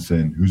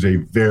Tomlinson, who's a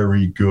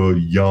very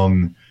good,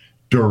 young,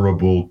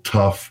 durable,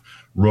 tough,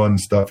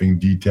 run-stuffing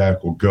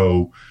D-tackle,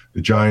 go.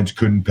 The Giants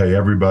couldn't pay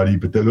everybody,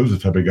 but those are the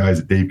type of guys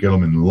that Dave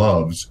Gettleman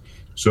loves.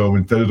 So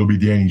instead it'll be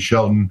Danny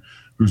Shelton,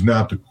 who's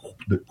not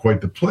quite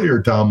the player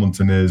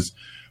Tomlinson is,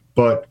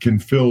 but can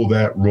fill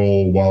that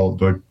role while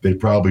they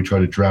probably try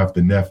to draft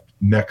the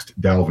next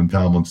Dalvin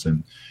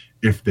Tomlinson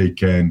if they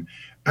can.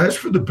 As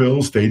for the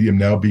Bills Stadium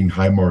now being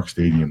Highmark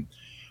Stadium,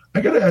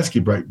 I got to ask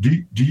you, Bright,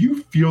 do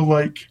you feel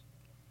like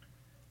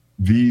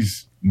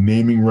these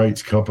naming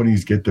rights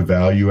companies get the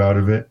value out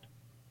of it?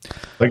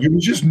 Like, it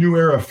was just New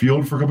Era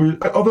Field for a couple of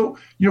years. Although,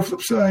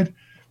 flip side,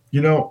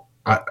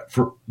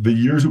 for the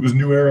years it was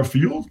New Era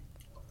Field,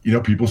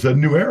 people said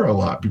New Era a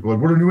lot. People were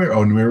like, what are New Era?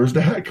 Oh, New Era is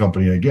the hat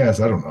company, I guess.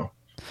 I don't know.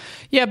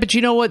 Yeah, but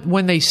you know what?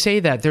 When they say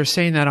that, they're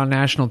saying that on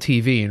national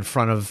TV in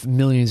front of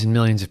millions and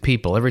millions of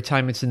people. Every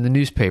time it's in the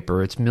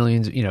newspaper, it's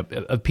millions,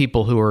 of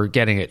people who are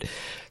getting it.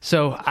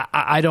 So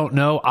I don't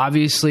know.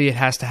 Obviously, it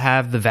has to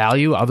have the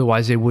value.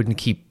 Otherwise, they wouldn't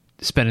keep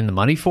spending the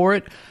money for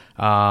it.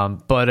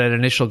 But at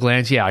initial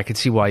glance, yeah, I could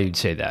see why you'd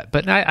say that.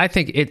 But I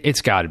think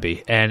it's got to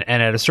be. And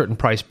at a certain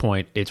price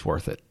point, it's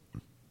worth it.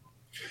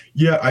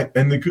 Yeah,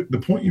 and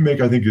the point you make,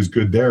 I think, is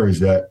good there,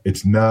 is that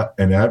it's not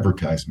an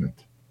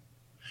advertisement.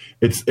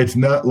 It's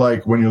not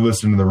like when you're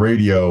listening to the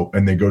radio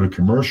and they go to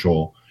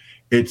commercial.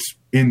 It's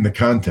in the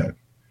content.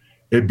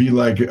 It'd be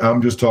like,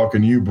 I'm just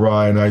talking to you,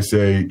 Brian. I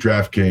say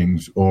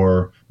DraftKings,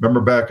 or remember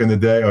back in the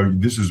day,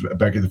 this is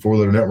back at the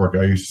 4-Letter Network,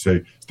 I used to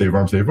say State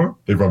Farm, State Farm,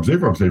 State Farm, State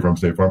Farm, State Farm,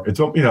 State Farm. It's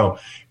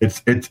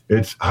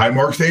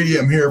Highmark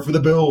Stadium here for the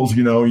Bills.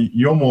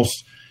 You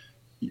almost,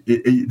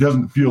 it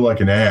doesn't feel like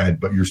an ad,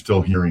 but you're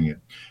still hearing it.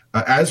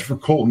 As for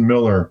Colton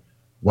Miller,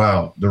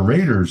 wow, the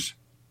Raiders,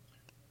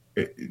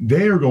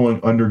 they are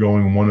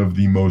undergoing one of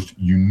the most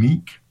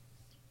unique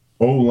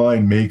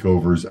O-line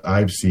makeovers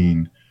I've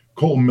seen.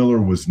 Colton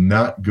Miller was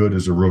not good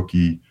as a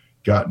rookie,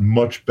 got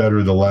much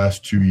better the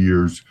last 2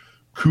 years.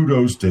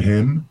 Kudos to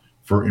him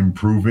for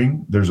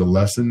improving. There's a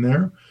lesson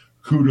there.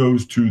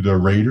 Kudos to the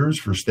Raiders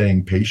for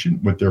staying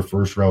patient with their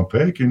first-round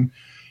pick, and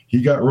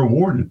he got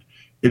rewarded.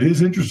 It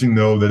is interesting,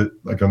 though, that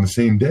like on the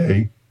same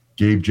day,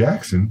 Gabe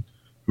Jackson,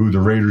 who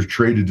the Raiders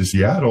traded to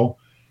Seattle,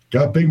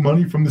 got big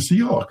money from the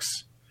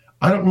Seahawks.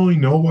 I don't really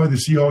know why the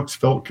Seahawks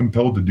felt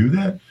compelled to do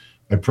that.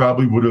 I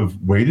probably would have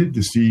waited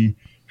to see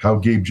how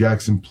Gabe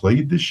Jackson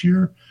played this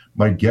year.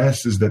 My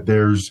guess is that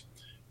there's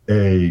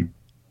a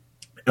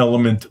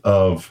element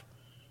of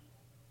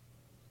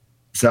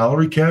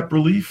salary cap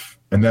relief,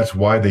 and that's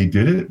why they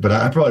did it. But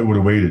I probably would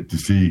have waited to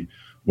see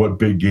what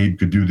Big Gabe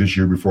could do this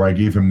year before I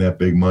gave him that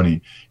big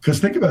money. Because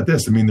think about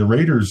this. I mean, the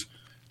Raiders,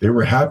 they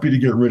were happy to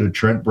get rid of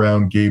Trent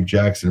Brown, Gabe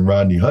Jackson,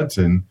 Rodney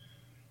Hudson,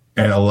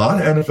 and a lot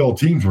of NFL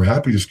teams were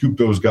happy to scoop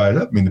those guys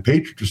up. I mean, the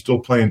Patriots are still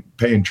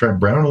paying Trent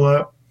Brown a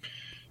lot.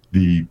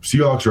 The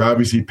Seahawks are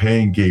obviously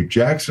paying Gabe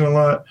Jackson a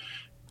lot.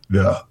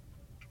 The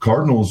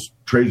Cardinals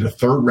traded a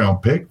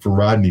third-round pick for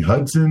Rodney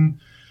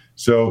Hudson.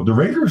 So the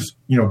Raiders,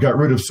 got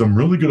rid of some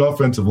really good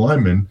offensive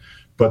linemen,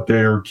 but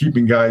they're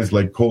keeping guys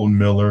like Colton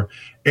Miller.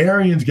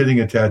 Arians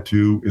getting a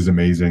tattoo is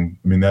amazing.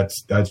 I mean,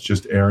 that's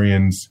just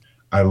Arians.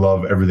 I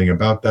love everything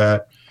about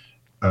that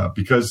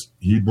because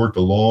he'd worked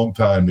a long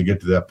time to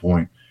get to that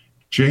point.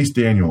 Chase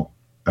Daniel,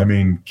 I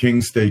mean,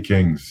 kings stay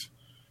kings.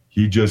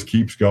 He just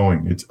keeps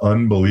going. It's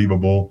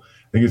unbelievable.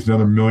 I think it's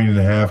another $1.5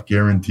 million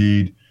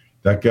guaranteed.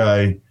 That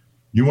guy,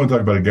 you want to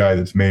talk about a guy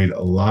that's made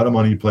a lot of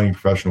money playing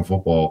professional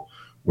football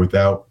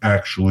without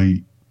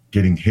actually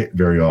getting hit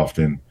very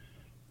often.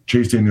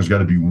 Chase Daniel's got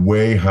to be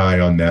way high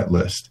on that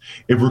list.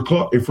 If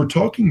we're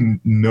talking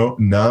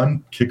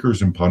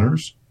non-kickers and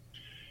punters,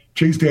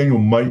 Chase Daniel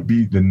might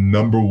be the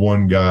number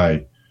one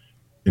guy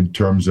in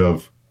terms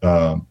of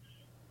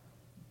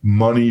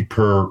money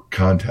per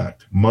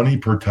contact, money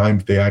per time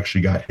they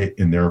actually got hit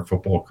in their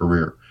football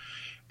career.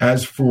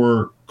 As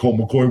for Colt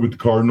McCoy with the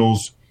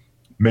Cardinals,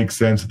 makes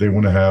sense that they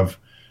want to have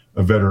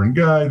a veteran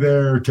guy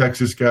there,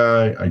 Texas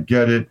guy. I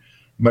get it.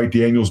 Mike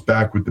Daniels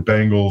back with the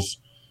Bengals.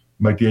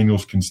 Mike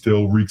Daniels can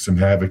still wreak some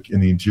havoc in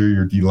the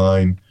interior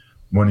D-line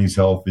when he's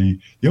healthy.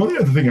 The only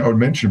other thing I would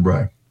mention,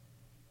 Brian,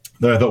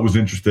 that I thought was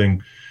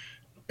interesting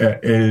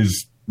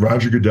is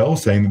Roger Goodell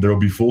saying that there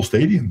will be full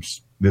stadiums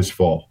this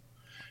fall.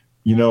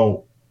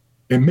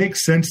 It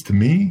makes sense to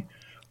me.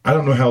 I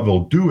don't know how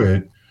they'll do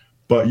it,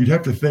 but you'd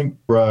have to think,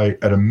 Brian,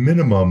 at a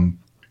minimum,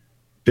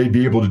 they'd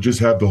be able to just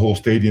have the whole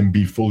stadium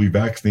be fully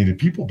vaccinated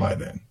people by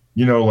then.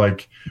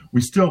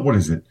 We still, what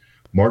is it,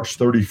 March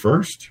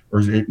 31st?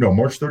 Or is it, no,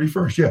 March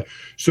 31st, yeah.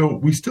 So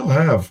we still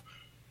have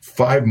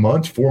 4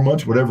 months,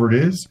 whatever it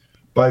is.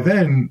 By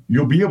then,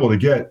 you'll be able to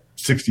get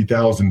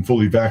 60,000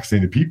 fully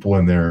vaccinated people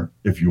in there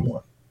if you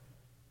want,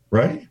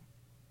 right?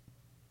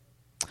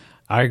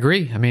 I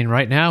agree. I mean,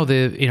 right now,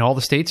 all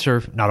the states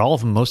are, not all of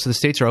them, most of the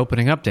states are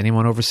opening up to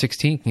anyone over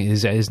 16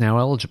 is now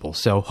eligible.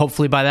 So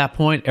hopefully by that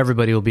point,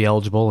 everybody will be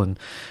eligible and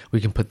we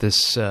can put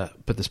this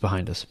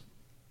behind us.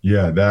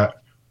 Yeah,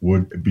 that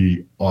would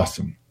be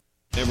awesome.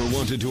 Ever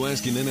wanted to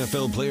ask an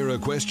NFL player a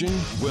question?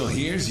 Well,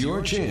 here's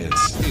your chance.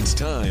 It's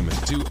time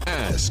to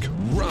Ask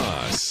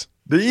Ross.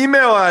 The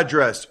email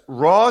address,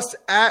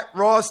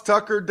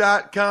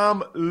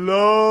 ross@rosstucker.com.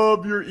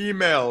 Love your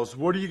emails.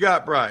 What do you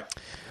got, Brian?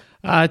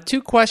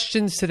 2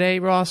 questions today,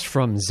 Ross,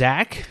 from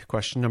Zach.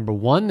 Question number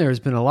 1, there's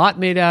been a lot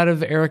made out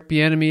of Eric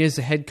Bieniemy as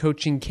a head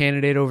coaching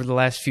candidate over the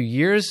last few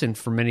years and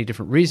for many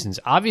different reasons.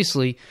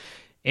 Obviously,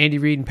 Andy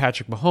Reid and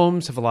Patrick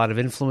Mahomes have a lot of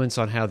influence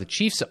on how the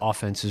Chiefs'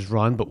 offense is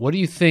run, but what do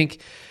you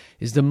think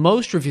is the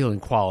most revealing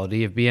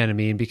quality of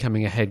Bieniemy in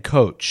becoming a head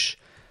coach?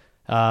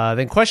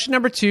 Then question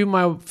number 2,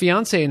 my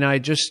fiance and I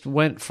just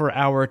went for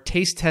our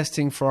taste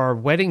testing for our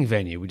wedding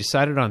venue. We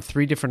decided on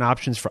 3 different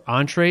options for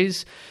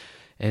entrees.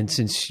 And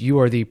since you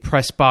are the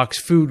press box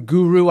food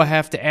guru, I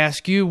have to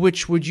ask you,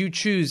 which would you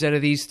choose out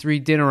of these 3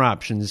 dinner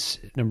options?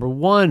 Number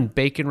 1,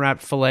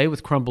 bacon-wrapped filet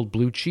with crumbled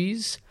blue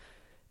cheese.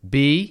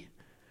 B,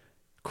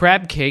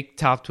 crab cake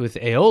topped with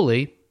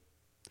aioli.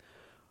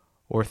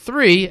 Or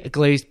 3, a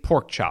glazed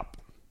pork chop.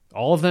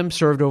 All of them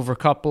served over a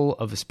couple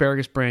of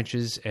asparagus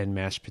branches and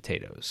mashed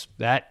potatoes.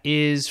 That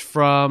is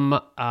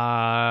from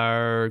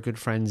our good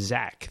friend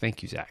Zach.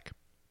 Thank you, Zach.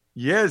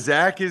 Yeah,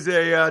 Zach is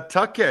a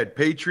tuckhead.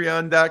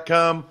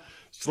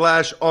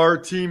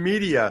 Patreon.com/RT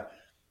Media.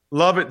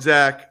 Love it,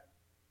 Zach.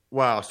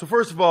 Wow. So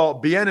first of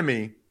all,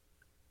 Bieniemy,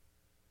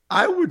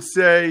 I would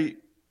say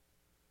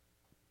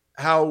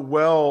how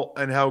well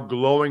and how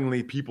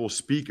glowingly people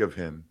speak of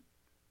him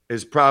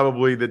is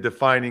probably the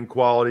defining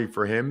quality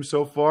for him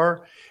so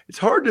far. It's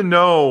hard to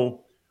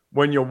know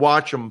when you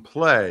watch him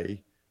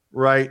play,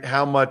 right,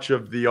 how much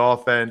of the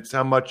offense,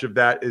 how much of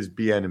that is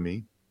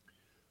Bieniemy.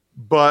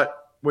 But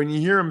when you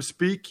hear him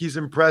speak, he's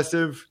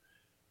impressive,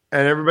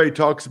 and everybody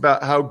talks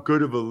about how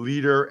good of a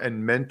leader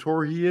and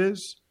mentor he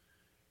is.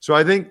 So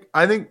I think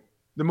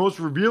the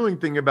most revealing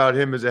thing about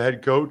him as a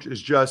head coach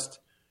is just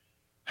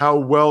how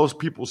well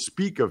people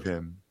speak of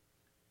him.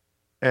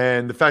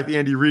 And the fact that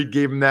Andy Reid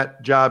gave him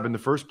that job in the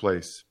first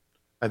place,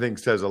 I think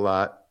says a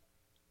lot.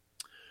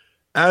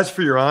 As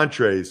for your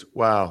entrees,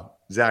 wow,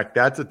 Zach,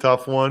 that's a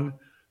tough one.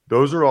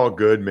 Those are all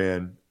good,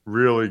 man.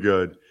 Really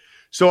good.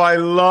 So I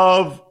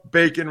love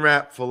bacon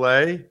wrapped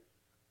filet.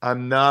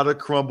 I'm not a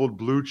crumbled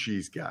blue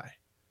cheese guy.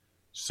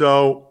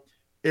 So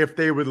if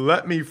they would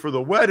let me for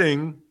the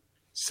wedding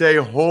say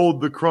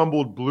hold the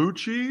crumbled blue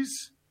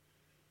cheese,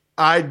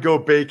 I'd go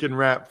bacon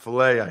wrapped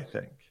filet, I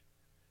think.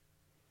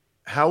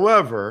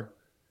 However,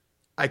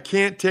 I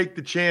can't take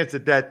the chance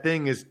that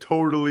thing is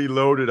totally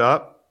loaded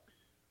up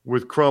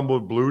with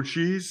crumbled blue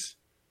cheese.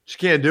 Just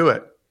can't do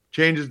it.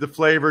 Changes the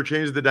flavor,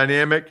 changes the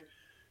dynamic.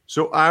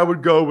 So I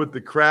would go with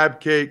the crab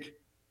cake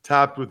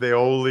topped with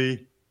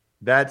aioli.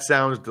 That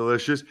sounds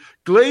delicious.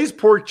 Glazed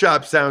pork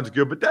chop sounds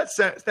good, but that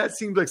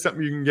seems like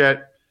something you can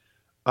get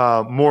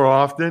more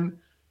often.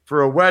 For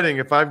a wedding,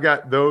 if I've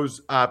got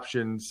those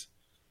options,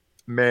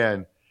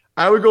 man,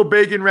 I would go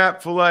bacon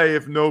wrapped filet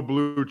if no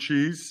blue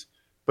cheese.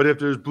 But if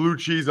there's blue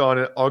cheese on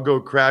it, I'll go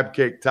crab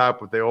cake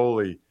topped with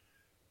aioli.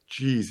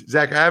 Jeez.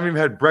 Zach, I haven't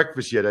even had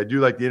breakfast yet. I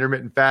do like the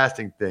intermittent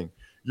fasting thing.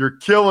 You're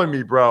killing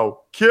me, bro.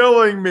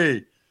 Killing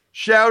me.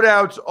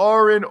 Shout-outs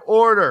are in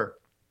order.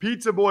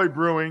 Pizza Boy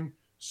Brewing,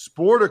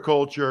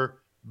 Sporticulture,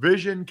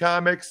 Vision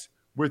Comics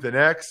with an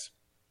X.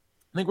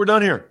 I think we're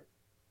done here.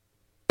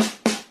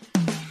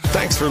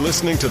 Thanks for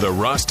listening to the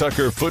Ross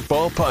Tucker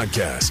Football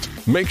Podcast.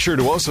 Make sure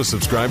to also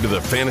subscribe to the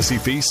Fantasy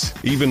Feast,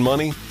 Even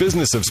Money,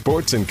 Business of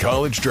Sports, and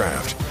College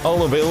Draft.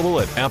 All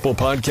available at Apple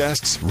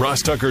Podcasts,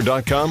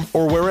 rosstucker.com,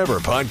 or wherever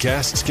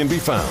podcasts can be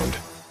found.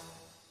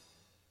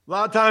 A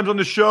lot of times on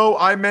the show,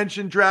 I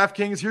mentioned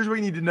DraftKings. Here's what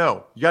you need to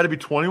know. You got to be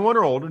 21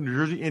 or older, New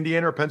Jersey,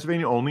 Indiana, or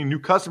Pennsylvania only. New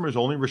customers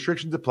only.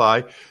 Restrictions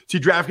apply. See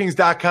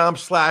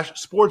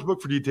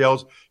DraftKings.com/sportsbook for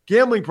details.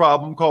 Gambling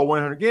problem, call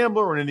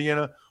 1-800-GAMBLER, or in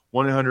Indiana,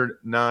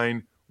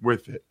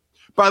 1-800-9-WITH-IT.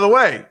 By the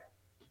way,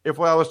 if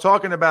what I was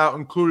talking about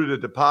included a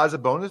deposit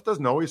bonus,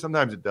 doesn't always,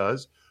 sometimes it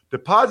does.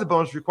 Deposit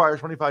bonus requires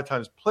 25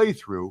 times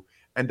playthrough,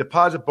 and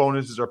deposit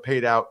bonuses are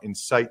paid out in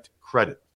site credit.